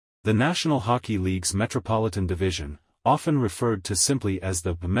The National Hockey League's Metropolitan Division, often referred to simply as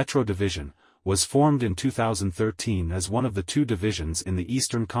the Metro Division, was formed in 2013 as one of the two divisions in the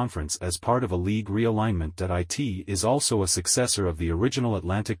Eastern Conference as part of a league realignment. It is also a successor of the original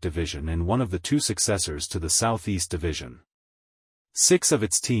Atlantic Division and one of the two successors to the Southeast Division. 6 of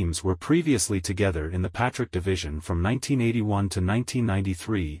its teams were previously together in the Patrick Division from 1981 to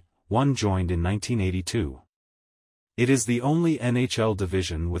 1993, one joined in 1982. It is the only NHL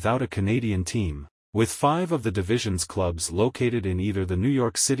division without a Canadian team, with 5 of the division's clubs located in either the New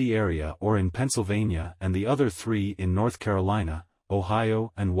York City area or in Pennsylvania and the other 3 in North Carolina,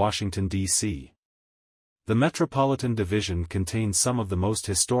 Ohio and Washington, D.C. The Metropolitan Division contains some of the most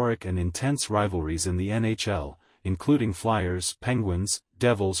historic and intense rivalries in the NHL, including Flyers, Penguins,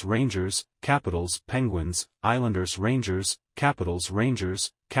 Devils, Rangers, Capitals, Penguins, Islanders, Rangers, Capitals,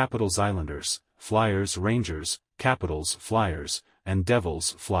 Rangers, Capitals, Islanders, Flyers, Rangers, Capitals, Flyers, and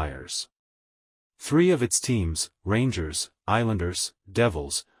Devils, Flyers. 3 of its teams, Rangers, Islanders,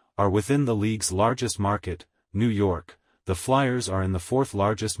 Devils, are within the league's largest market, New York, the Flyers are in the 4th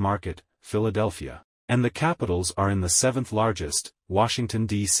largest market, Philadelphia, and the Capitals are in the 7th largest, Washington,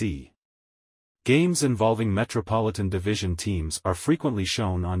 D.C. Games involving Metropolitan Division teams are frequently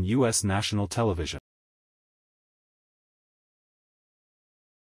shown on U.S. national television.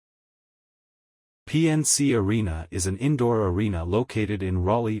 PNC Arena is an indoor arena located in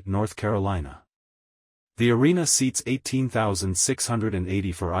Raleigh, North Carolina. The arena seats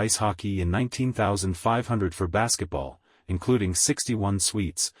 18,680 for ice hockey and 19,500 for basketball, including 61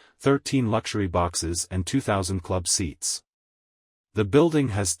 suites, 13 luxury boxes and 2,000 club seats. The building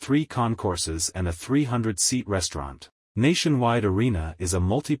has 3 concourses and a 300-seat restaurant. Nationwide Arena is a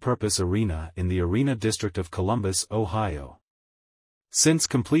multi-purpose arena in the Arena District of Columbus, Ohio. Since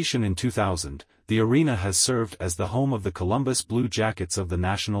completion in 2000, the arena has served as the home of the Columbus Blue Jackets of the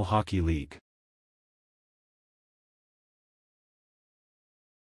National Hockey League.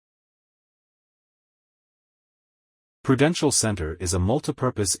 Prudential Center is a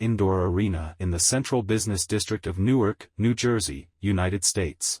multipurpose indoor arena in the Central Business District of Newark, New Jersey, United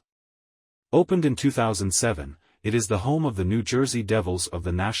States. Opened in 2007, it is the home of the New Jersey Devils of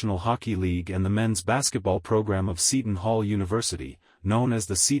the National Hockey League and the men's basketball program of Seton Hall University, known as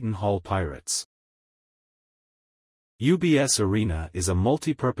the Seton Hall Pirates. UBS Arena is a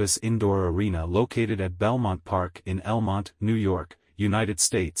multi-purpose indoor arena located at Belmont Park in Elmont, New York, United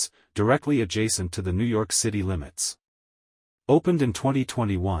States, directly adjacent to the New York City limits. Opened in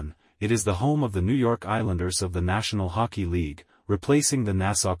 2021, it is the home of the New York Islanders of the National Hockey League, replacing the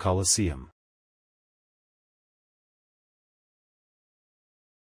Nassau Coliseum.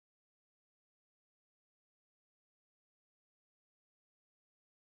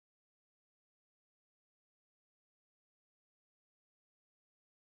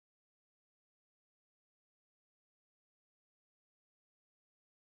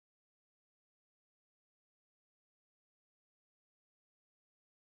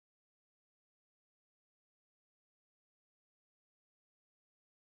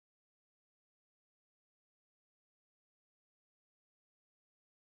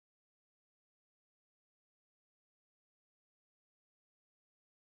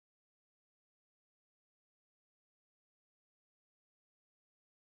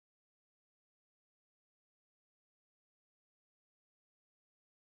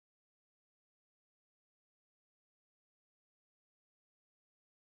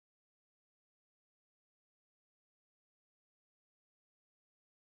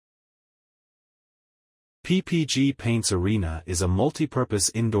 PPG Paints Arena is a multi-purpose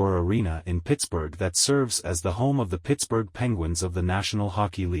indoor arena in Pittsburgh that serves as the home of the Pittsburgh Penguins of the National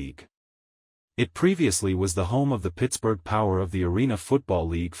Hockey League. It previously was the home of the Pittsburgh Power of the Arena Football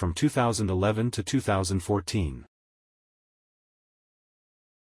League from 2011 to 2014.